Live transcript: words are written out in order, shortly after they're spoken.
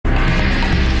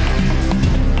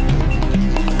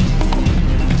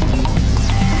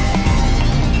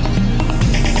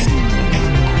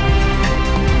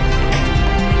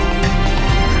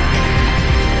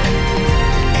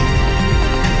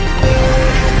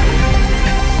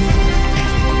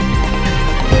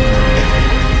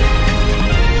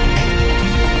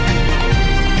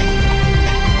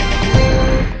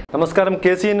നമസ്കാരം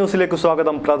KCN ന്യൂസിലേക്ക്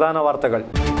സ്വാഗതം. പ്രധാന വാർത്തകൾ.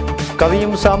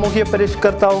 കവിയും സാമൂഹ്യ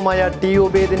പരിഷ്കർത്താവുമായ ടി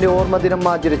ഉബൈദിന്റെ ഓർമ്മദിനം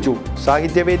ആചരിച്ചു.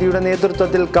 സാഹിത്യവേദിയുടെ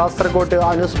നേതൃത്വത്തിൽ കാസർഗോഡ്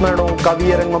അനുസ്മരണവും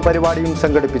കവിയരങ്ങും പരിപാടിയും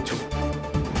സംഘടിപ്പിച്ചു.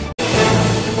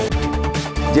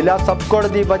 ജില്ലാ സബ്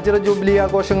കോടതി വജ്ര ജൂബിലി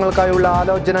ആഘോഷങ്ങൾക്കായുള്ള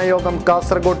ആലോചനാ യോഗം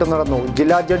കാസർഗോഡ് നടന്നു.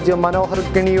 ജില്ലാ ജഡ്ജി മനോഹർ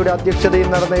കിണിയുടെ അധ്യക്ഷതയിൽ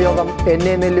നടന്ന യോഗം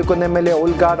NA നെല്ലിക്കുന്ന് MLA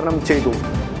ഉദ്ഘാടനം ചെയ്തു.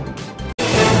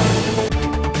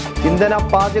 ഇന്ധന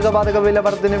പാചകവാതക വില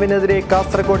വർധനവിനെതിരെ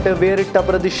കാസർഗോഡ് വേറിട്ട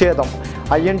പ്രതിഷേധം.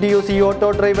 INTUC ഓട്ടോ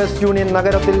ഡ്രൈവേഴ്സ് യൂണിയൻ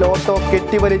നഗരത്തിൽ ഓട്ടോ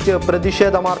കെട്ടിവലിച്ച്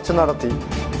പ്രതിഷേധ മാർച്ച് നടത്തി.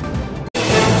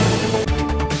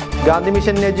 Gandhi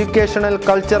mission educational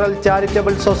cultural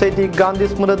charitable society Gandhi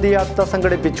സ്മൃതി യാത്ര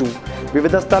സംഘടിപ്പിച്ചു.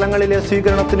 വിവിധ സ്ഥലങ്ങളിലെ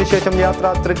സ്വീകരണത്തിനു ശേഷം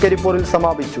യാത്ര തൃക്കരിപ്പൂരിൽ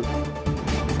സമാപിച്ചു.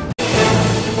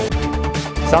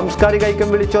 സാംസ്കാരിക ഐക്യം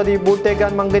വിളിച്ചോതി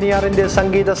ബൂട്ടേഖാൻ മംഗനിയാറിന്റെ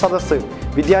സംഗീത സദസ്സ്.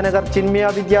 വിദ്യാനഗർ ചിന്മയ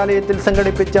വിദ്യാലയത്തിൽ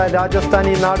സംഘടിപ്പിച്ച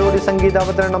രാജസ്ഥാനി നാടോടി സംഗീത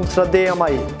അവതരണം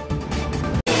ശ്രദ്ധേയമായി.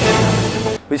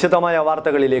 വിശദമായ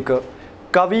വാർത്തകളിലേക്ക്.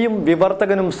 കവിയും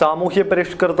വിവർത്തകനും സാമൂഹ്യ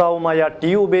പരിഷ്കർത്താവുമായ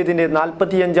ടി ഉബൈദിന്റെ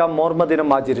 45ാം ഓർമ്മദിനം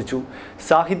ആചരിച്ചു.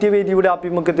 സാഹിത്യവേദിയുടെ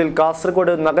ആഭിമുഖ്യത്തിൽ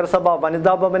കാസർഗോഡ് നഗരസഭ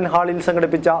വനിതാ ഭവൻ ഹാളിൽ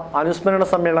സംഘടിപ്പിച്ച അനുസ്മരണ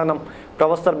സമ്മേളനം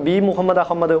പ്രൊഫസർ B. മുഹമ്മദ്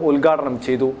അഹമ്മദ് ഉദ്ഘാടനം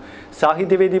ചെയ്തു.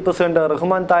 സാഹിത്യവേദി പ്രസിഡന്റ്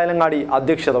റഹ്മാൻ തായലങ്ങാടി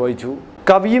അധ്യക്ഷത വഹിച്ചു.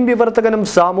 കവിയും വിവർത്തകനും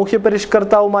സാമൂഹ്യ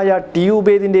പരിഷ്കർത്താവുമായ ടി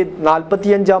ഉബൈദിന്റെ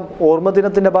 45ാം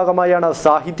ഓർമ്മദിനത്തിന്റെ ഭാഗമായാണ്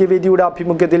സാഹിത്യവേദിയുടെ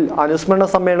ആഭിമുഖ്യത്തിൽ അനുസ്മരണ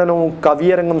സമ്മേളനവും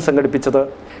കവിയരങ്ങും സംഘടിപ്പിച്ചത്.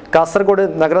 കാസർഗോഡ്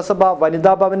നഗരസഭ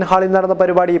വനിതാ ഭവൻ ഹാളിൽ നടന്ന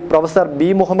പരിപാടി പ്രൊഫസർ B.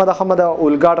 മുഹമ്മദ് അഹമ്മദ്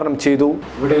ഉദ്ഘാടനം ചെയ്തു.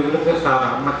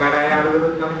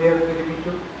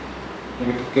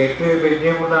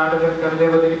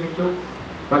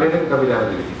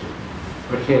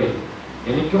 പക്ഷേ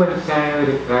എനിക്ക് മനസ്സിലായ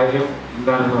ഒരു കാര്യം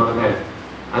എന്താണെന്ന് പറഞ്ഞാൽ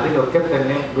അതിലൊക്കെ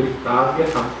തന്നെ ഒരു കാവ്യ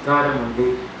സംസ്കാരമുണ്ട്,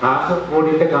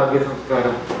 കാസർഗോഡിന്റെ കാവ്യ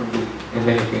സംസ്കാരം ഉണ്ട്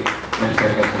എന്നെനിക്ക്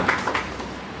മനസ്സിലാക്കാൻ.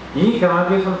 ഈ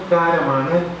കാവ്യ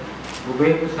സംസ്കാരമാണ്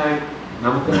ഉബൈദ് സാഹിബ്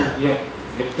നമുക്ക് നൽകിയ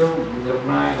ഏറ്റവും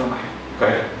നിർണായകമായ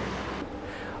കാര്യം.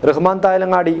 റഹ്മാൻ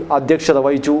തായലങ്ങാടി അധ്യക്ഷത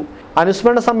വഹിച്ചു.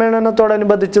 അനുസ്മരണ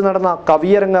സമ്മേളനത്തോടനുബന്ധിച്ച് നടന്ന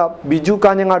കവിയരങ്ങ് ബിജു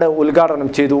കാഞ്ഞങ്ങാട് ഉദ്ഘാടനം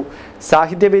ചെയ്തു.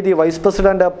 സാഹിത്യവേദി വൈസ്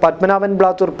പ്രസിഡന്റ് പത്മനാഭൻ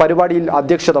ബ്ലാത്തൂർ പരിപാടിയിൽ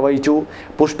അധ്യക്ഷത വഹിച്ചു.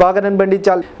 പുഷ്പാകരൻ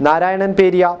ബണ്ടിച്ചാൽ, നാരായണൻ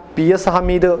പേരിയ, PS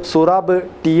Hameed, സുറാബ്,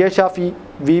 TA Shafi,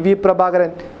 VV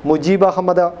Prabhakaran, Mujeeb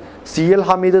Ahmed, CL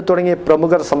Hameed തുടങ്ങിയ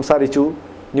പ്രമുഖർ സംസാരിച്ചു.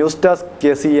 News desk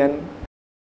KCN.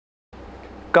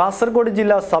 കാസർഗോഡ്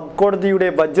ജില്ലാ സബ് കോടതിയുടെ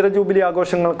വജ്ര ജൂബിലി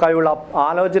ആഘോഷങ്ങൾക്കായുള്ള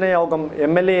ആലോചന യോഗം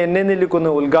MLA NA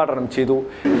നെല്ലിക്കുന്ന് ഉദ്ഘാടനം ചെയ്തു.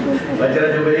 വജ്ര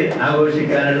ജൂബിലി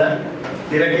ആഘോഷിക്കാനുള്ള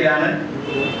തിരക്കിലാണ്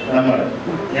നമ്മൾ.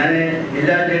 ഞാൻ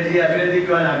ജില്ലാ ജഡ്ജിയെ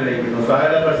അഭിനന്ദിക്കുവാൻ ആഗ്രഹിക്കുന്നു.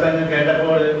 സ്വാഗത പ്രസംഗം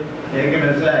കേട്ടപ്പോൾ എനിക്ക്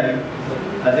മനസ്സിലായി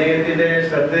അദ്ദേഹത്തിന്റെ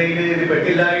ശ്രദ്ധയിൽ ഇത്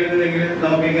പെട്ടില്ലായിരുന്നെങ്കിൽ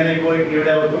നമുക്കിങ്ങനെ ഇപ്പോൾ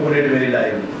ഇവിടെ ഒത്തുകൂടിയിട്ട്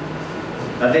വരില്ലായിരുന്നു.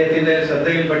 അദ്ദേഹത്തിന്റെ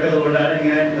ശ്രദ്ധയിൽപ്പെട്ടതുകൊണ്ടാണ്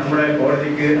ഇങ്ങനെ നമ്മുടെ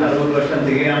കോടതിക്ക് 60 വർഷം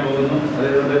തികയാൻ പോകുന്നു.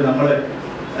 അതുകൊണ്ട് നമ്മൾ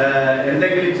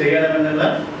എന്തെങ്കിലും ചെയ്യണമെന്നുള്ള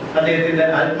അദ്ദേഹത്തിന്റെ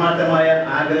ആത്മാർത്ഥമായ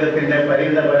ആഗ്രഹത്തിന്റെ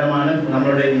പരിണിതഫലമാണ്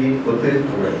നമ്മളുടെ ഈ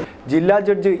ഒത്തുകൂടൽ. ജില്ലാ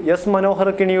ജഡ്ജി S. മനോഹർ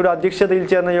കിണിയുടെ അധ്യക്ഷതയിൽ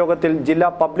ചേർന്ന യോഗത്തിൽ ജില്ലാ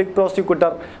public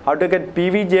prosecutor advocate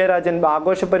PV Jayarajan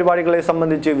ആഘോഷ പരിപാടികളെ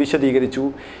സംബന്ധിച്ച് വിശദീകരിച്ചു.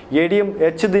 ADM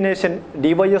H. Dineshan,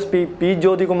 DYSP P.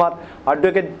 Jyothikumar,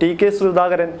 advocate TK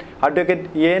Sudhakaran, advocate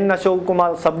AN Ashok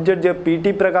Kumar, sub judge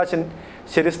PT Prakashan,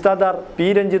 ശരിസ്താദാർ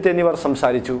P. Ranjith എന്നിവർ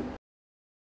സംസാരിച്ചു.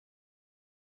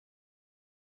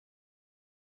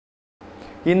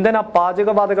 ഇന്ധന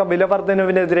പാചകവാതക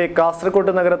വിലവർധനവിനെതിരെ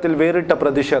കാസർഗോഡ് നഗരത്തിൽ വേറിട്ട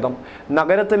പ്രതിഷേധം.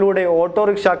 നഗരത്തിലൂടെ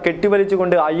ഓട്ടോറിക്ഷ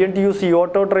കെട്ടിവലിച്ചുകൊണ്ട് INTUC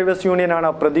ഓട്ടോ ഡ്രൈവേഴ്സ്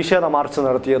യൂണിയനാണ് പ്രതിഷേധ മാർച്ച്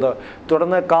നടത്തിയത്.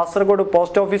 തുടർന്ന് കാസർഗോഡ്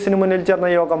പോസ്റ്റ് ഓഫീസിന് മുന്നിൽ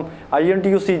ചേർന്ന യോഗം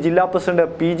INTUC ജില്ലാ പ്രസിഡന്റ്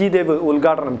PG ദേവ്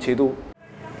ഉദ്ഘാടനം ചെയ്തു.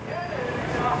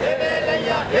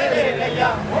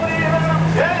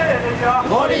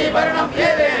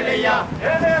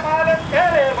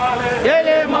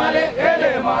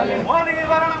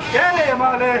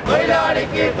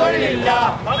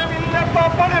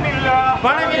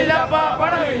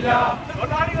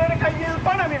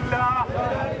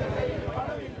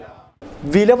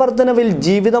 വിലവർധനവിൽ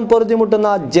ജീവിതം പൊറുതിമുട്ടുന്ന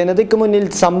ജനതയ്ക്ക് മുന്നിൽ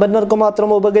സമ്പന്നർക്ക് മാത്രം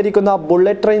ഉപകരിക്കുന്ന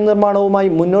ബുള്ളറ്റ് ട്രെയിൻ നിർമ്മാണവുമായി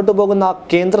മുന്നോട്ടു പോകുന്ന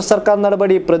കേന്ദ്ര സർക്കാർ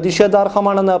നടപടി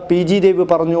പ്രതിഷേധാർഹമാണെന്ന് PG ദേവ്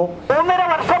പറഞ്ഞു. 3.5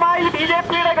 വർഷമായി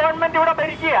BJPയുടെ ഗവൺമെന്റ് ഇവിടെ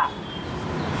ഭരിക്കുക.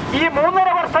 ഈ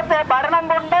 3.5 വർഷത്തെ ഭരണം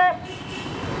കൊണ്ട്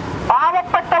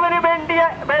പാവപ്പെട്ടവന്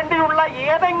വേണ്ടിയുള്ള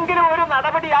ഏതെങ്കിലും ഒരു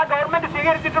നടപടി ആ ഗവൺമെന്റ്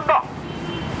സ്വീകരിച്ചിട്ടുണ്ടോ?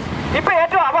 ഇപ്പൊ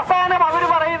ഏറ്റവും അവസാനം അവർ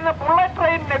പറയുന്ന ബുള്ളറ്റ്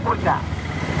ട്രെയിനിനെ കുറിച്ചാണ്.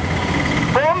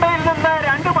 ബോംബെയിൽ നിന്ന്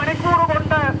 2 മണിക്കൂർ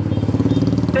കൊണ്ട്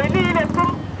ഡൽഹിയിലെത്തും,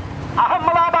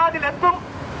 അഹമ്മദാബാദിലെത്തും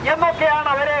എന്നൊക്കെയാണ്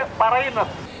അവര്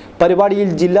പറയുന്നത്. പരിപാടിയിൽ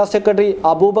ജില്ലാ സെക്രട്ടറി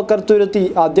അബൂബക്കർ തുരുത്തി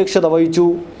അധ്യക്ഷത വഹിച്ചു.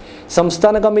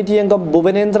 സംസ്ഥാന കമ്മിറ്റി അംഗം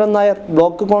Bhuvanendran Nair,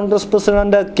 block Congress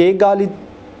president K. Khalid,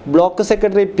 block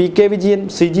secretary PK Vijayan,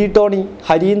 Siji Tony,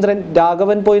 Harindran,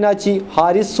 Raghavan Poinachi,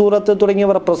 Haris സൂറത്ത്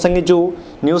തുടങ്ങിയവർ പ്രസംഗിച്ചു.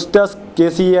 News desk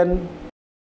KCN.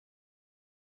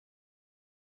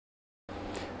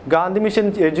 Gandhi mission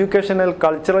educational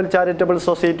cultural charitable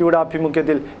സൊസൈറ്റിയുടെ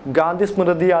ആഭിമുഖ്യത്തിൽ ഗാന്ധി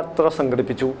സ്മൃതി യാത്ര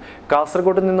സംഘടിപ്പിച്ചു.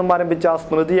 കാസർഗോഡ് നിന്നും ആരംഭിച്ച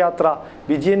സ്മൃതി യാത്ര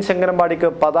വിജയൻ ശങ്കരമ്പാടിക്ക്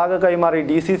പതാക കൈമാറി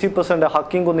DCC പ്രസിഡന്റ്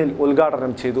ഹക്കീം കുന്നിൽ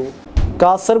ഉദ്ഘാടനം ചെയ്തു.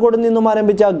 കാസർഗോഡ് നിന്നും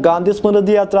ആരംഭിച്ച ഗാന്ധി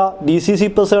സ്മൃതി യാത്ര DCC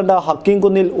പ്രസിഡന്റ് ഹക്കീം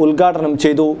കുന്നിൽ ഉദ്ഘാടനം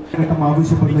ചെയ്തു.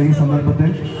 ആവശ്യപ്പെടുന്ന ഈ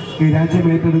സന്ദർഭത്തിൽ ഈ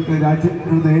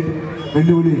രാജ്യത്തെ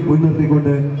വെല്ലുവിളി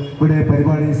മുൻനിർത്തിക്കൊണ്ട് ഇവിടെ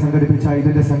പരിപാടി സംഘടിപ്പിച്ച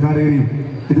ഇതിന്റെ സംഘാടകരെയും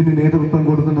ഇതിന് നേതൃത്വം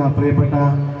കൊടുക്കുന്ന പ്രിയപ്പെട്ട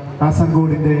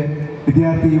കാസർഗോഡിന്റെ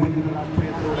വിദ്യാർത്ഥി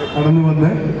കടന്നു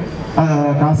വന്ന്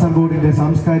കാസർഗോഡിന്റെ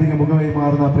സാംസ്കാരിക മുഖമായി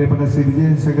മാറുന്ന പ്രിയപ്പെട്ട ശ്രീ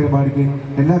വിജയൻ ശങ്കരമ്പാടിക്ക്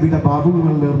എല്ലാവിധ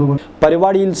ഭാവുകങ്ങളും നേർന്നുകൊണ്ട്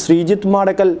പരിപാടിയിൽ ശ്രീജിത്ത്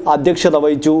മാടക്കൽ അധ്യക്ഷത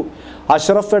വഹിച്ചു.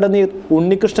 അഷ്റഫ് എടനീർ,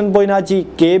 ഉണ്ണികൃഷ്ണൻ പൊയ്നാച്ചി,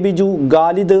 K ബിജു,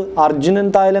 ഗാലിദ്, അർജുനൻ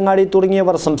തായലങ്ങാടി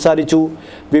തുടങ്ങിയവർ സംസാരിച്ചു.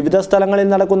 വിവിധ സ്ഥലങ്ങളിൽ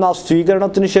നടക്കുന്ന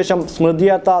സ്വീകരണത്തിനു ശേഷം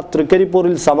സ്മൃതിയാത്ര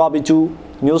തൃക്കരിപ്പൂരിൽ സമാപിച്ചു.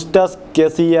 News desk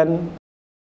KCN.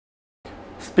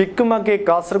 സ്പിക്കുമാക്കി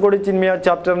Kasaragod Chinmaya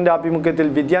ചാപ്റ്ററിന്റെ ആഭിമുഖ്യത്തിൽ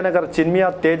വിദ്യാനഗർ ചിന്മയ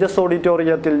തേജസ്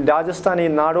ഓഡിറ്റോറിയത്തിൽ രാജസ്ഥാനി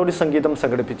നാടോടി സംഗീതം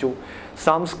സംഘടിപ്പിച്ചു.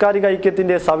 സാംസ്കാരിക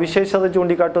ഐക്യത്തിന്റെ സവിശേഷത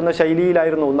ചൂണ്ടിക്കാട്ടുന്ന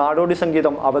ശൈലിയിലായിരുന്നു നാടോടി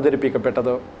സംഗീതം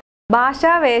അവതരിപ്പിക്കപ്പെട്ടത്. ഭാഷ,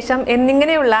 വേഷം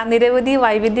എന്നിങ്ങനെയുള്ള നിരവധി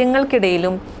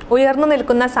വൈവിധ്യങ്ങൾക്കിടയിലും ഉയർന്നു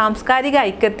നിൽക്കുന്ന സാംസ്കാരിക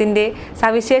ഐക്യത്തിന്റെ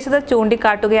സവിശേഷത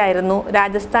ചൂണ്ടിക്കാട്ടുകയായിരുന്നു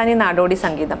രാജസ്ഥാനി നാടോടി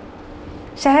സംഗീതം.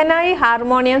 ഷഹനായി,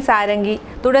 ഹാർമോണിയം, സാരംഗി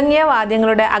തുടങ്ങിയ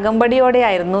വാദ്യങ്ങളുടെ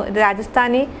അകമ്പടിയോടെയായിരുന്നു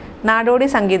രാജസ്ഥാനി നാടോടി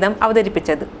സംഗീതം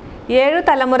അവതരിപ്പിച്ചത്. 7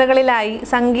 തലമുറകളിലായി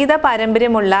സംഗീത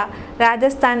പാരമ്പര്യമുള്ള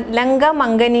രാജസ്ഥാൻ ലങ്ക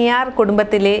മംഗനിയാർ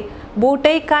കുടുംബത്തിലെ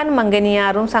ബൂട്ടൈഖാൻ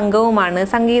മംഗനിയാറും സംഘവുമാണ്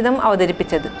സംഗീതം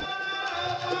അവതരിപ്പിച്ചത്.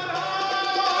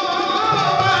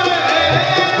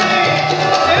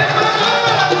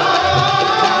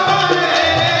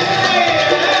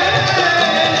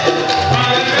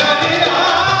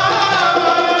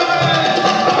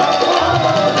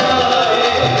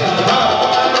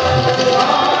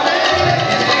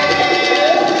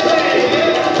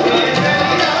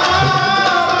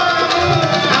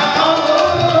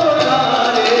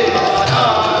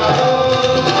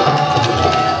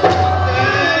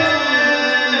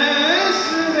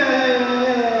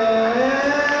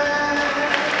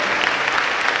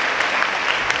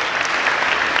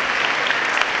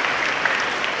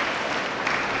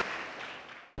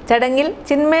 ചടങ്ങിൽ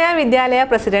ചിന്മയ വിദ്യാലയ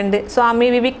president Swami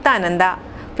Viviktananda,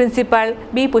 principal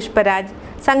B Pushparaj,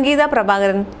 സംഗീത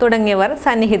പ്രഭാകരൻ തുടങ്ങിയവർ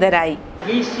സന്നിഹിതരായി.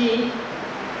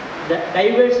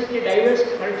 Diverse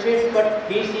cultures, but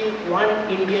we see one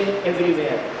Indian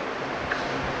everywhere.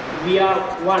 We are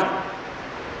one.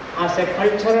 As a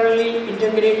culturally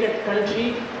integrated country,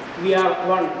 we are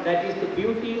one. That is the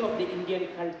beauty of the Indian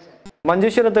culture.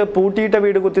 മഞ്ചേശ്വരത്ത് പൂട്ടിയിട്ട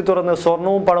വീട് കുത്തി തുറന്ന്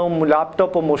സ്വർണവും പണവും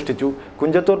ലാപ്ടോപ്പും മോഷ്ടിച്ചു.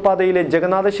 കുഞ്ചത്തൂർ പാതയിലെ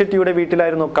ജഗന്നാഥ ഷെട്ടിയുടെ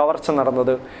വീട്ടിലായിരുന്നു കവർച്ച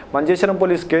നടന്നത്. മഞ്ചേശ്വരം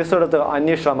പോലീസ് കേസെടുത്ത്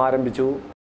അന്വേഷണം ആരംഭിച്ചു.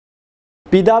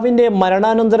 പിതാവിന്റെ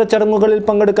മരണാനന്തര ചടങ്ങുകളിൽ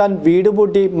പങ്കെടുക്കാൻ വീട്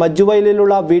പൂട്ടി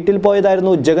മജ്ജുവയലിലുള്ള വീട്ടിൽ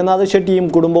പോയതായിരുന്നു ജഗന്നാഥ ഷെട്ടിയും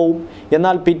കുടുംബവും.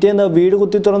 എന്നാൽ പിറ്റേന്ന് വീട്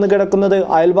കുത്തി തുറന്നു കിടക്കുന്നത്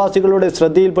അയൽവാസികളുടെ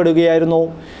ശ്രദ്ധയിൽപ്പെടുകയായിരുന്നു.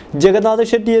 ജഗന്നാഥ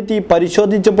ഷെട്ടി എത്തി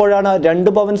പരിശോധിച്ചപ്പോഴാണ്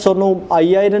 2 പവൻ സ്വർണവും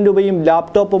 5000 രൂപയും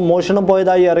ലാപ്ടോപ്പും മോഷണം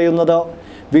പോയതായി അറിയുന്നത്.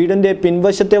 വീടിന്റെ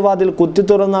പിൻവശത്തെ വാതിൽ കുത്തി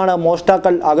തുറന്നാണ്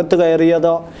മോഷ്ടാക്കൾ അകത്തു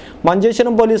കയറിയത്.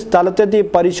 മഞ്ചേശ്വരം പോലീസ് സ്ഥലത്തെത്തി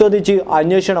പരിശോധിച്ച്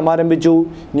അന്വേഷണം ആരംഭിച്ചു.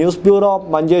 News bureau,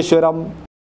 Manjeshwaram.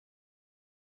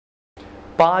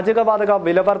 പാചകവാതക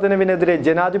വിലവർധനവിനെതിരെ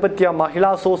ജനാധിപത്യ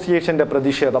മഹിളാ അസോസിയേഷന്റെ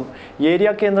പ്രതിഷേധം.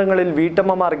 ഏരിയ കേന്ദ്രങ്ങളിൽ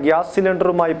വീട്ടമ്മമാർ ഗ്യാസ്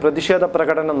സിലിണ്ടറുമായി പ്രതിഷേധ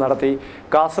പ്രകടനം നടത്തി.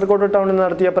 കാസർഗോഡ് ടൗണിൽ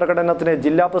നടത്തിയ പ്രകടനത്തിന്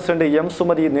ജില്ലാ പ്രസിഡന്റ് M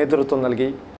സുമതി നേതൃത്വം നൽകി.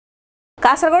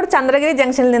 കാസർഗോഡ് ചന്ദ്രഗിരി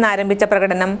ജംഗ്ഷനിൽ നിന്ന് ആരംഭിച്ച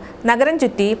പ്രകടനം നഗരം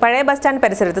ചുറ്റി പഴയ ബസ് സ്റ്റാൻഡ്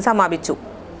പരിസരത്ത് സമാപിച്ചു.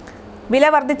 വില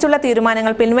വർദ്ധിച്ചുള്ള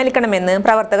തീരുമാനങ്ങൾ പിൻവലിക്കണമെന്ന്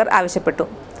പ്രവർത്തകർ ആവശ്യപ്പെട്ടു.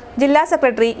 ജില്ലാ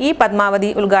സെക്രട്ടറി E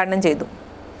പത്മാവതി ഉദ്ഘാടനം ചെയ്തു.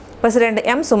 President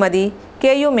M Sumathi,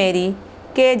 KU Mary,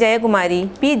 K Jayakumari,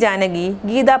 P Janaki,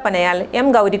 Geetha Panayal, M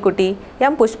Gowrikutty,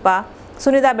 M Pushpa,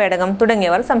 Sunitha Bedakam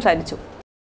തുടങ്ങിയവർ സംസാരിച്ചു.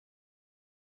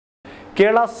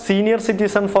 കേരള സീനിയർ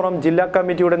സിറ്റിസൺ ഫോറം ജില്ലാ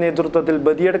കമ്മിറ്റിയുടെ നേതൃത്വത്തിൽ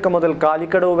ബദിയടുക്ക മുതൽ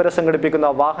കാലിക്കടവ് വരെ സംഘടിപ്പിക്കുന്ന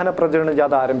വാഹന പ്രചരണ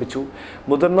ജാഥ ആരംഭിച്ചു.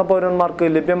 മുതിർന്ന പൗരന്മാർക്ക്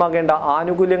ലഭ്യമാകേണ്ട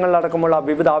ആനുകൂല്യങ്ങൾ അടക്കമുള്ള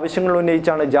വിവിധ ആവശ്യങ്ങൾ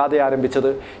ഉന്നയിച്ചാണ് ജാഥ ആരംഭിച്ചത്.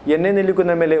 എന്നെ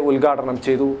നെല്ലിക്കുന്ന MLA ഉദ്ഘാടനം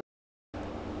ചെയ്തു.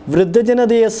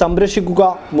 വൃദ്ധജനതയെ സംരക്ഷിക്കുക,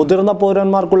 മുതിർന്ന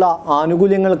പൗരന്മാർക്കുള്ള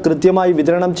ആനുകൂല്യങ്ങൾ കൃത്യമായി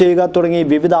വിതരണം ചെയ്യുക തുടങ്ങി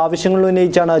വിവിധ ആവശ്യങ്ങൾ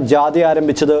ഉന്നയിച്ചാണ് ജാഥ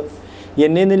ആരംഭിച്ചത്.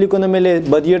 എന്നെ നെല്ലിക്കുന്ന MLA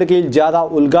ബദിയടുക്കയിൽ ജാഥ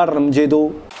ഉദ്ഘാടനം ചെയ്തു.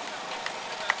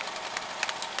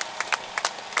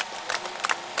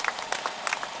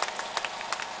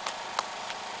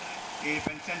 ഈ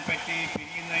പെൻഷൻ പറ്റി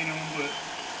പിരിയുന്നതിന് മുമ്പ്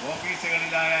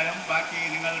ഓഫീസുകളിലായാലും ബാക്കി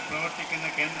നിങ്ങൾ പ്രവർത്തിക്കുന്ന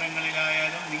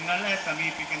കേന്ദ്രങ്ങളിലായാലും നിങ്ങളെ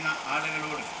സമീപിക്കുന്ന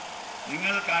ആളുകളോട്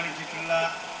നിങ്ങൾ കാണിച്ചിട്ടുള്ള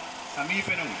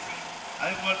സമീപനവും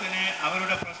അതുപോലെ തന്നെ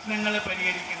അവരുടെ പ്രശ്നങ്ങൾ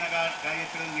പരിഹരിക്കുന്ന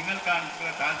കാര്യത്തിൽ നിങ്ങൾ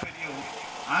കാണിച്ചിട്ടുള്ള താല്പര്യവും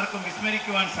ആർക്കും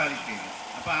വിസ്മരിക്കുവാൻ സാധിക്കില്ല.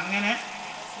 അപ്പോൾ അങ്ങനെ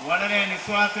വളരെ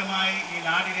നിസ്വാർത്ഥമായി ഈ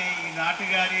നാടിനെയും ഈ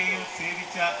നാട്ടുകാരെയും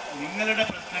സേവിച്ച നിങ്ങളുടെ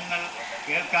പ്രശ്നങ്ങൾ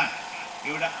കേൾക്കാൻ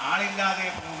ഇവിടെ ആളില്ലാതെ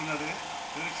പോകുന്നത്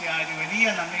തീർച്ചയായും വലിയ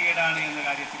നന്ദികേടാണ് എന്ന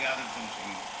കാര്യത്തിൽ യാതൊരു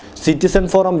സംശയമില്ല. സിറ്റിസൺ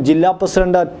ഫോറം ജില്ലാ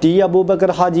പ്രസിഡന്റ് ടി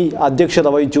അബൂബക്കർ ഹാജി അധ്യക്ഷത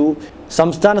വഹിച്ചു.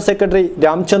 സംസ്ഥാന സെക്രട്ടറി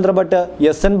രാംചന്ദ്ര ഭട്ട്,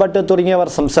 SN ഭട്ട് തുടങ്ങിയവർ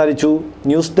സംസാരിച്ചു.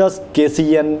 News desk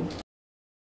KCN.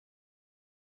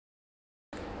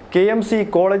 KMC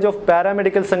college of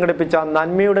paramedical സംഘടിപ്പിച്ച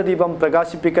നന്മയുടെ ദീപം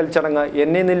പ്രകാശിപ്പിക്കൽ ചടങ്ങ്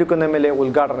NA നെല്ലിക്കുന്ന് MLA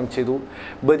ഉദ്ഘാടനം ചെയ്തു.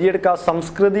 ബദിയടുക്ക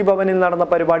സംസ്കൃതി ഭവനിൽ നടന്ന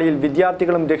പരിപാടിയിൽ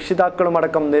വിദ്യാർത്ഥികളും രക്ഷിതാക്കളും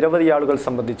അടക്കം നിരവധി ആളുകൾ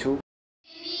സംബന്ധിച്ചു.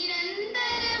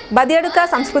 ബദിയടുക്ക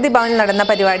സംസ്കൃതി ഭവനിൽ നടന്ന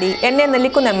പരിപാടി NA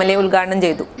നെല്ലിക്കുന്ന് MLA ഉദ്ഘാടനം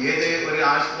ചെയ്തു. ഏതൊരു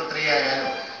ആശുപത്രിയായാലും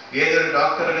ഏതൊരു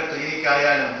ഡോക്ടറുടെ ക്ലിനിക്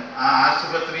ആയാലും ആ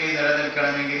ആശുപത്രി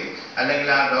നിലനിൽക്കണമെങ്കിൽ അല്ലെങ്കിൽ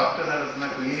ആ ഡോക്ടർ നടത്തുന്ന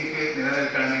ക്ലിനിക്ക്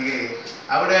നിലനിൽക്കണമെങ്കിൽ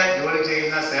അവിടെ ജോലി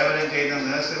ചെയ്യുന്ന സേവനം ചെയ്യുന്ന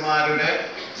നഴ്സുമാരുടെ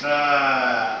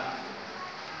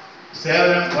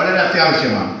സേവനം വളരെ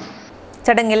അത്യാവശ്യമാണ്.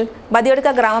 ചടങ്ങിൽ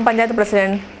ബദിയടുക്ക ഗ്രാമപഞ്ചായത്ത്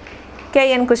പ്രസിഡന്റ്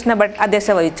KN കൃഷ്ണഭട്ട്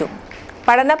അധ്യക്ഷത വഹിച്ചു.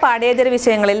 പഠന പാഠ്യേതര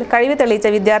വിഷയങ്ങളിൽ കഴിവ് തെളിയിച്ച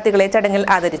വിദ്യാർത്ഥികളെ ചടങ്ങിൽ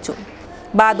ആദരിച്ചു.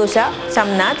 ബാദുഷ,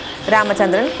 ഷംനാഥ്,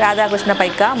 രാമചന്ദ്രൻ, രാധാകൃഷ്ണ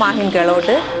പൈക്ക, മാഹിൻ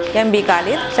കേളോട്ട്, MB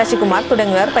ഖാലിദ്, ശശികുമാർ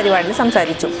തുടങ്ങിയവർ പരിപാടിയിൽ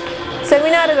സംസാരിച്ചു.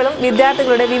 സെമിനാറുകളും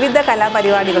വിദ്യാർത്ഥികളുടെ വിവിധ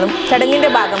കലാപരിപാടികളും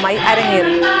ചടങ്ങിന്റെ ഭാഗമായി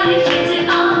അരങ്ങേറി.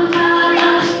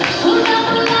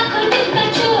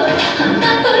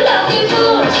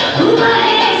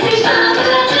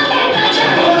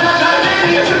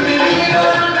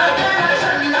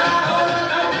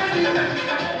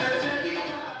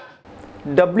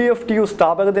 WFTU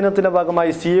സ്ഥാപക ദിനത്തിന്റെ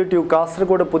ഭാഗമായി CUTU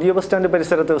കാസർഗോഡ് പുതിയ ബസ് സ്റ്റാൻഡ്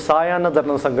പരിസരത്ത് സായാഹ്ന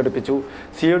ധർണ സംഘടിപ്പിച്ചു.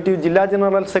 CUTU ജില്ലാ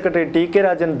ജനറൽ സെക്രട്ടറി TK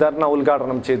രാജൻ ധർണ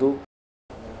ഉദ്ഘാടനം ചെയ്തു.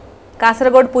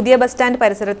 കാസർഗോഡ് പുതിയ ബസ് സ്റ്റാൻഡ്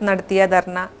പരിസരത്ത് നടത്തിയ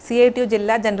ധർണ CUTU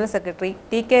ജില്ലാ ജനറൽ സെക്രട്ടറി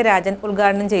TK രാജൻ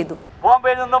ഉദ്ഘാടനം ചെയ്തു.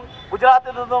 ബോംബെയിൽ നിന്നും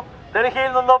ഗുജറാത്തിൽ നിന്നും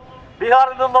ഡൽഹിയിൽ നിന്നും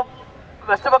ബീഹാറിൽ നിന്നും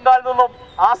വെസ്റ്റ് ബംഗാളിൽ നിന്നും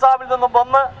ആസാമിൽ നിന്നും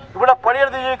വന്ന് ഇവിടെ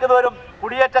പണിയെടുത്ത് ജീവിക്കുന്നവരും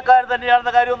കുടിയേറ്റക്കാർ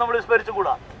തന്നെയാണെന്ന കാര്യവും നമ്മൾ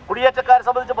വിസ്മരിച്ചുകൂടാ. കുടിയേറ്റക്കാരെ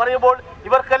സംബന്ധിച്ച് പറയുമ്പോൾ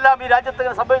ഇവർക്കെല്ലാം ഈ രാജ്യത്ത്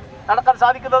നടക്കാൻ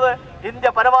സാധിക്കുന്നത് ഇന്ത്യ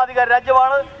പരമാധികാര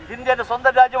രാജ്യമാണ്, ഇന്ത്യ എൻ്റെ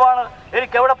സ്വന്തം രാജ്യമാണ്.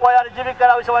 എനിക്ക് എവിടെ പോയാലും ജീവിക്കാൻ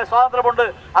ആവശ്യമായ സ്വാതന്ത്ര്യമുണ്ട്,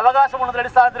 അവകാശമുണ്ടെന്ന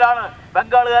അടിസ്ഥാനത്തിലാണ്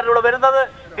ബംഗാളുകാരിലൂടെ വരുന്നത്,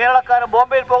 കേരളക്കാരൻ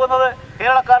ബോംബെയിൽ പോകുന്നത്,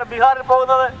 കേരളക്കാരൻ ബീഹാറിൽ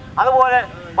പോകുന്നത്. അതുപോലെ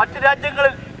മറ്റു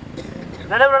രാജ്യങ്ങളിൽ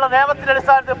നിലവിലുള്ള നിയമത്തിന്റെ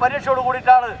അടിസ്ഥാനത്തിൽ പരീക്ഷയോട്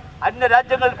കൂടിയിട്ടാണ് അന്യ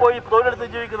രാജ്യങ്ങളിൽ പോയി തൊഴിലെടുത്ത്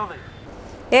ജീവിക്കുന്നത്.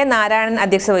 A നാരായണൻ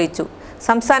അധ്യക്ഷത വഹിച്ചു.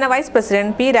 സംസ്ഥാന വൈസ്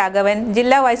പ്രസിഡന്റ് P രാഘവൻ,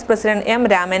 ജില്ലാ vice president M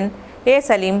Raman, A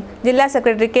Saleem, ജില്ലാ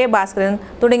സെക്രട്ടറി K ഭാസ്കരൻ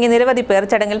തുടങ്ങിയ നിരവധി പേർ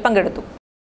ചടങ്ങിൽ പങ്കെടുത്തു.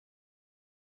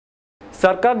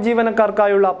 സർക്കാർ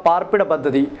ജീവനക്കാർക്കായുള്ള പാർപ്പിട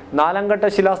പദ്ധതി 4ാം ഘട്ട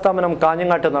ശിലാസ്ഥാപനം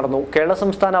കാഞ്ഞങ്ങാട്ട് നടന്നു. കേരള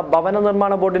സംസ്ഥാന ഭവന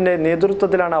നിർമ്മാണ ബോർഡിന്റെ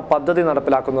നേതൃത്വത്തിലാണ് പദ്ധതി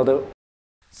നടപ്പിലാക്കുന്നത്.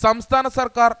 സംസ്ഥാന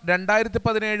സർക്കാർ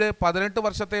 2017-18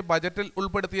 വർഷത്തെ ബജറ്റിൽ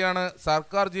ഉൾപ്പെടുത്തിയാണ്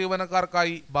സർക്കാർ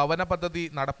ജീവനക്കാർക്കായി ഭവന പദ്ധതി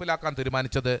നടപ്പിലാക്കാൻ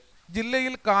തീരുമാനിച്ചത്.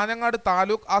 ജില്ലയിൽ കാഞ്ഞങ്ങാട്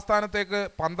താലൂക്ക് ആസ്ഥാനത്തേക്ക്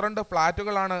 12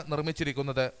 ഫ്ളാറ്റുകളാണ്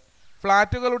നിർമ്മിച്ചിരിക്കുന്നത്.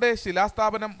 ഫ്ളാറ്റുകളുടെ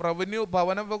ശിലാസ്ഥാപനം റവന്യൂ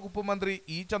ഭവന വകുപ്പ് മന്ത്രി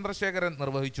E ചന്ദ്രശേഖരൻ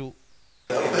നിർവഹിച്ചു.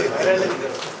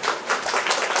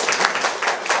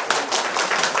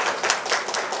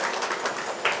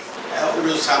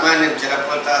 ഒരു സാമാന്യം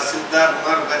ചിലപ്പോൾ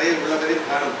തഹസിൽദാർമാർ വരെയുള്ളവരും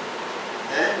കാണും,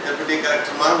 ഡെപ്യൂട്ടി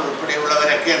കളക്ടർമാർ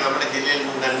ഉൾപ്പെടെയുള്ളവരൊക്കെ നമ്മുടെ ജില്ലയിൽ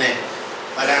നിന്ന് തന്നെ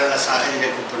വരാനുള്ള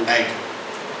സാഹചര്യം ഇപ്പോൾ ഉണ്ടായിട്ടുണ്ട്.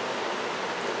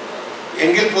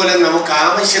 എങ്കിൽ പോലും നമുക്ക്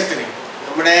ആവശ്യത്തിന്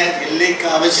നമ്മുടെ ജില്ലയ്ക്ക്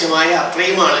ആവശ്യമായ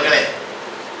അത്രയും ആളുകളെ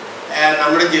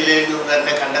നമ്മുടെ ജില്ലയിൽ നിന്ന്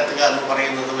തന്നെ കണ്ടെത്തുക എന്ന്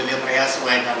പറയുന്നത് വലിയ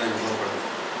പ്രയാസമായിട്ടാണ് അനുഭവപ്പെടുന്നത്.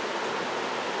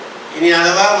 ഇനി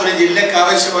അഥവാ ഒരു ജില്ലയ്ക്ക്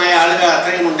ആവശ്യമായ ആളുകൾ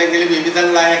അത്രയും ഉണ്ടെങ്കിലും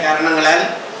വിവിധങ്ങളായ കാരണങ്ങളാൽ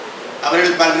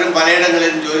അവരിൽ പലരും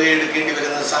പലയിടങ്ങളിലും ജോലി എടുക്കേണ്ടി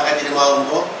വരുന്ന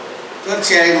സാഹചര്യമാകുമ്പോൾ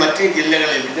തീർച്ചയായും മറ്റ്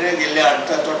ജില്ലകളിൽ ഇതിനെ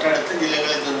തൊട്ടടുത്ത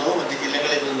ജില്ലകളിൽ നിന്നോ മറ്റ്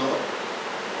ജില്ലകളിൽ നിന്നോ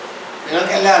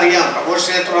നിങ്ങൾക്കെല്ലാം അറിയാം,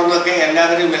 പ്രമോഷനെ തുടർന്നൊക്കെ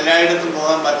എല്ലാവരും എല്ലായിടത്തും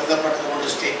പോകാൻ ബാധ്യതപ്പെട്ടതുകൊണ്ട്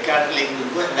സ്റ്റേറ്റ് കാർഡിലേക്ക്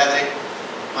മുമ്പ് എല്ലാവരെയും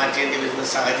മാറ്റേണ്ടി വരുന്ന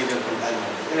സാഹചര്യമൊക്കെ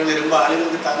ഉണ്ടാകുന്നുണ്ട്. ഇങ്ങനെ വരുമ്പോൾ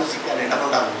ആളുകൾക്ക് താമസിക്കാൻ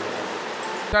ഇടമുണ്ടാകുന്നില്ല.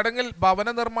 ചടങ്ങിൽ ഭവന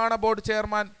നിർമ്മാണ ബോർഡ്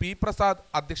ചെയർമാൻ P പ്രസാദ്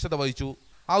അധ്യക്ഷത വഹിച്ചു.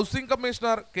 Housing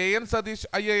commissioner KN Satheesh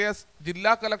IAS,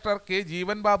 ജില്ലാ collector K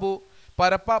Jeevan Babu,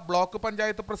 Parappa block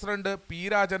panchayat president P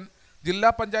Rajan, ജില്ലാ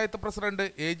panchayat president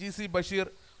AGC Basheer,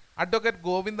 advocate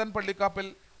Govindan Pallikkappil,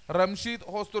 Ramsheed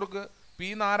Hosdurg,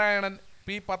 P Narayanan, P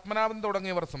Padmanabhan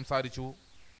തുടങ്ങിയവർ സംസാരിച്ചു.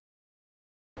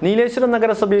 നീലേശ്വരം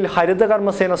നഗരസഭയിൽ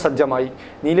ഹരിതകർമ്മസേന സജ്ജമായി.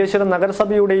 നീലേശ്വരം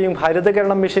നഗരസഭയുടെയും ഹരിത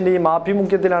കേരളം മിഷന്റെയും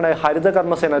ആഭിമുഖ്യത്തിലാണ്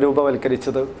ഹരിതകർമ്മസേന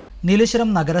രൂപവൽക്കരിച്ചത്. നീലേശ്വരം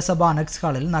നഗരസഭ അനക്സ്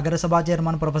ഹാളിൽ നഗരസഭാ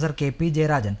chairman professor KP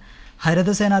Jayarajan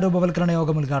Haritha Sena രൂപവൽക്കരണ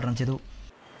യോഗം ഉദ്ഘാടനം ചെയ്തു.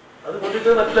 അത്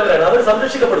കൊണ്ടിട്ട് മറ്റുള്ളവരാണ്, അവർ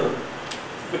സംരക്ഷിക്കപ്പെടുന്നു.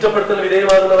 കുറ്റപ്പെടുത്തൽ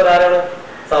വിധേയമാകുന്നവരാരാണ്?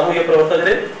 സാമൂഹ്യ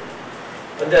പ്രവർത്തകര്,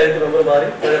 പഞ്ചായത്ത് മെമ്പർമാര്,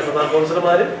 നഗരസഭാ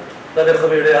കൗൺസിലർമാര്,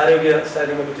 നഗരസഭയുടെ ആരോഗ്യ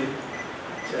സ്റ്റാൻഡിംഗ് കമ്മിറ്റി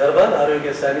ചെയർമാൻ,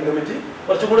 ആരോഗ്യ സ്റ്റാൻഡിംഗ് കമ്മിറ്റി.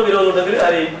 കുറച്ചും കൂടെ വിരോധമുണ്ടെങ്കിൽ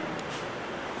ആരെയും,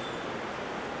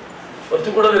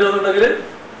 കുറച്ചും കൂടെ വിരോധമുണ്ടെങ്കിൽ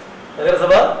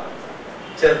നഗരസഭ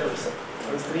ചെയർപേഴ്സൺ,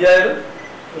 അത് സ്ത്രീയായാലും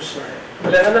പുരുഷനായാലും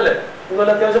അല്ലെ, അങ്ങനല്ലേ?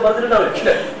 ഇതുപോലെ അത്യാവശ്യം പറഞ്ഞിട്ടുണ്ടാവില്ല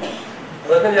ഇല്ലേ?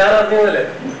 അതൊക്കെ ഞാൻ അറിഞ്ഞതല്ലേ?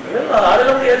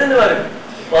 ആളുകൾ ഏജന്റുമാര്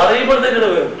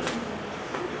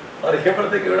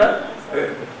പറയുമ്പോഴത്തേക്ക് ഇവിടെ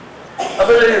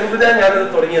അപ്പോൾ എന്തിനാണ് ഞാനിത്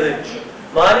തുടങ്ങിയത്?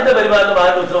 മാലിന്യ പരിപാലനം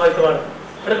ആരുടെ ഉത്തരവാദിത്തമാണ്?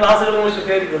 ഇവിടെ ക്ലാസ്സുകൾ നമ്മൾ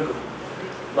കൃത്യമായി കേൾക്കും.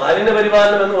 മാലിന്യ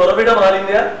പരിപാലനം എന്ന് ഉറവിട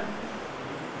മാലിന്യ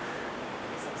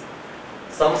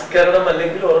സംസ്കരണം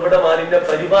അല്ലെങ്കിൽ ഉറവിട മാലിന്യ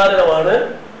പരിപാലനമാണ്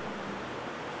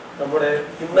നമ്മുടെ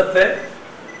ഇന്നത്തെ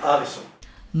ആവശ്യം.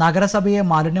 നഗരസഭയെ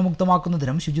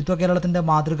മാലിന്യമുക്തമാക്കുന്നതിനും ശുചിത്വ കേരളത്തിന്റെ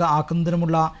മാതൃക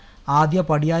ആക്കുന്നതിനുമുള്ള ആദ്യ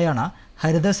പടിയായാണ്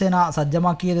ഹരിതസേന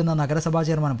സജ്ജമാക്കിയതെന്ന് നഗരസഭാ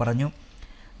ചെയർമാൻ പറഞ്ഞു.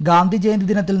 ഗാന്ധി ജയന്തി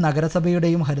ദിനത്തിൽ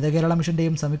നഗരസഭയുടെയും ഹരിത കേരള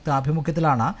മിഷന്റെയും സംയുക്ത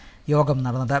ആഭിമുഖ്യത്തിലാണ് യോഗം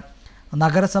നടന്നത്.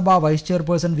 നഗരസഭാ വൈസ്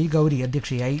ചെയർപേഴ്സൺ വി ഗൗരി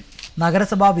അധ്യക്ഷയായി.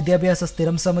 നഗരസഭാ വിദ്യാഭ്യാസ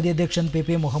സ്ഥിരം സമിതി അധ്യക്ഷൻ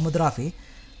പി മുഹമ്മദ് റാഫി,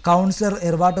 കൗൺസിലർ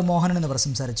എർവാട്ട് മോഹനൻ എന്നിവർ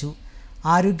സംസാരിച്ചു.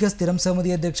 ആരോഗ്യ സ്ഥിരം സമിതി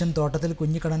അധ്യക്ഷൻ തോട്ടത്തിൽ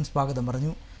കുഞ്ഞിക്കണ്ണൻ സ്വാഗതം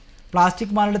പറഞ്ഞു.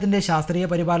 പ്ലാസ്റ്റിക് മാലിന്യത്തിന്റെ ശാസ്ത്രീയ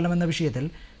പരിപാലനം എന്ന വിഷയത്തിൽ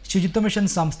ശുചിത്വ മിഷൻ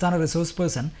സംസ്ഥാന resource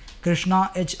person Krishna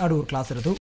H Adoor class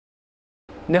എടുത്തു.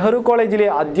 നെഹ്റു കോളേജിലെ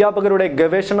അധ്യാപകരുടെ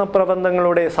ഗവേഷണ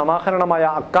പ്രബന്ധങ്ങളുടെ സമാഹരണമായ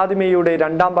അക്കാദമിയുടെ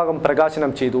രണ്ടാം ഭാഗം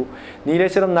പ്രകാശനം ചെയ്തു.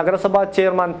 നീലേശ്വരം നഗരസഭാ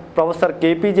chairman professor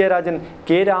K P. Jayarajan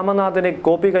K. രാമനാഥന്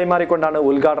copy കൈമാറിക്കൊണ്ടാണ്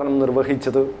ഉദ്ഘാടനം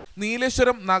നിർവഹിച്ചത്.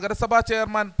 നീലേശ്വരം നഗരസഭാ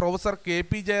chairman professor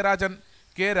K P. Jayarajan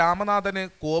K. രാമനാഥന്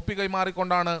copy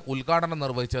കൈമാറിക്കൊണ്ടാണ് ഉദ്ഘാടനം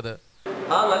നിർവഹിച്ചത്.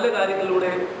 ആ നല്ല കാര്യങ്ങളിലൂടെ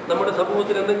നമ്മുടെ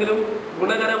സമൂഹത്തിൽ എന്തെങ്കിലും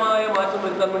ഗുണകരമായ മാറ്റം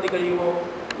വരുത്താൻ വേണ്ടി കഴിയുമോ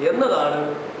എന്നതാണ്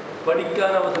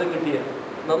പഠിക്കാൻ അവസരം കിട്ടിയ,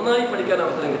 നന്നായി പഠിക്കാൻ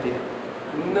അവസരം കിട്ടിയ,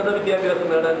 ഉന്നത വിദ്യാഭ്യാസം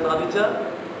നേടാൻ സാധിച്ച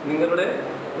നിങ്ങളുടെ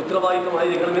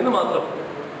ഉത്തരവാദിത്തമായിരിക്കണമെന്ന് മാത്രം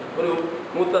ഒരു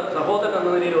മൂത്ത സഹോദരൻ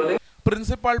എന്ന നിലയിലോ അല്ലെങ്കിൽ.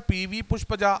 Principal PV.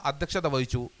 പുഷ്പജ അധ്യക്ഷത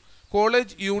വഹിച്ചു.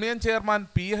 College union chairman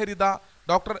P. Haritha,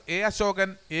 doctor A.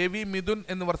 Ashokan, എ.വി. Mithun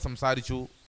എന്നിവർ സംസാരിച്ചു.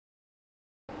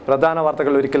 പ്രധാന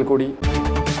വാർത്തകൾ ഒരിക്കൽ കൂടി.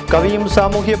 കവിയും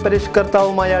സാമൂഹ്യ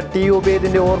പരിഷ്കർത്താവുമായ ടി.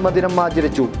 ഉബൈദിന്റെ ഓർമ്മദിനം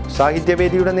ആചരിച്ചു.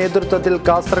 സാഹിത്യവേദിയുടെ നേതൃത്വത്തിൽ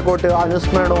കാസർകോട്ട്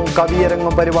അനുസ്മരണവും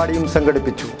കവിയരങ്ങും പരിപാടിയും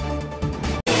സംഘടിപ്പിച്ചു.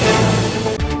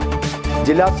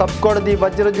 ജില്ലാ സബ് കോടതി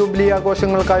വജ്ര ജൂബിലി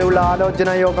ആഘോഷങ്ങൾക്കായുള്ള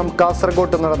ആലോചനാ യോഗം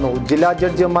കാസർകോട്ട് നടന്നു. ജില്ലാ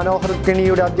ജഡ്ജി മനോഹർ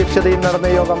കിണിയുടെ അധ്യക്ഷതയിൽ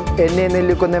നടന്ന യോഗം എൻ.എ.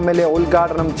 നെല്ലിക്കുന്ന് എം.എൽ.എ.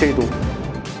 ഉദ്ഘാടനം ചെയ്തു.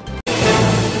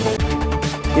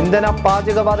 ഇന്ധന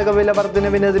പാചകവാതക വില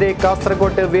വർധനവിനെതിരെ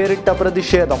കാസർകോട്ട് വേറിട്ട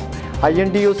പ്രതിഷേധം.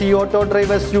 INTUC ഓട്ടോ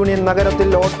ഡ്രൈവേഴ്സ് യൂണിയൻ നഗരത്തിൽ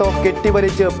ഓട്ടോ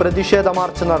കെട്ടിവലിച്ച് പ്രതിഷേധ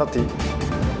മാർച്ച് നടത്തി.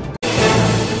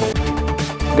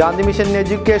 Gandhi mission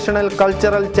educational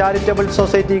cultural charitable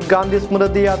society Gandhi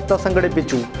സ്മൃതി യാത്ര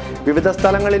സംഘടിപ്പിച്ചു. വിവിധ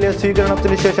സ്ഥലങ്ങളിലെ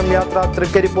സ്വീകരണത്തിനു ശേഷം യാത്ര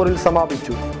തൃക്കരിപ്പൂരിൽ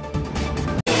സമാപിച്ചു.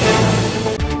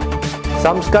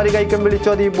 സാംസ്കാരിക ഐക്യം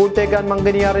വിളിച്ചോതി ബൂട്ടേഖാൻ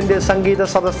മംഗനിയാറിന്റെ സംഗീത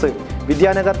സദസ്സ്.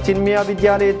 വിദ്യാനഗർ ചിന്മയ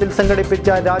വിദ്യാലയത്തിൽ സംഘടിപ്പിച്ച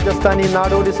രാജസ്ഥാനി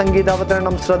നാടോടി സംഗീത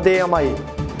അവതരണം ശ്രദ്ധേയമായി.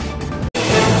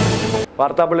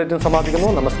 വാർത്താ ബുള്ളറ്റിൻ സമാപിക്കുന്നു.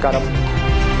 നമസ്കാരം.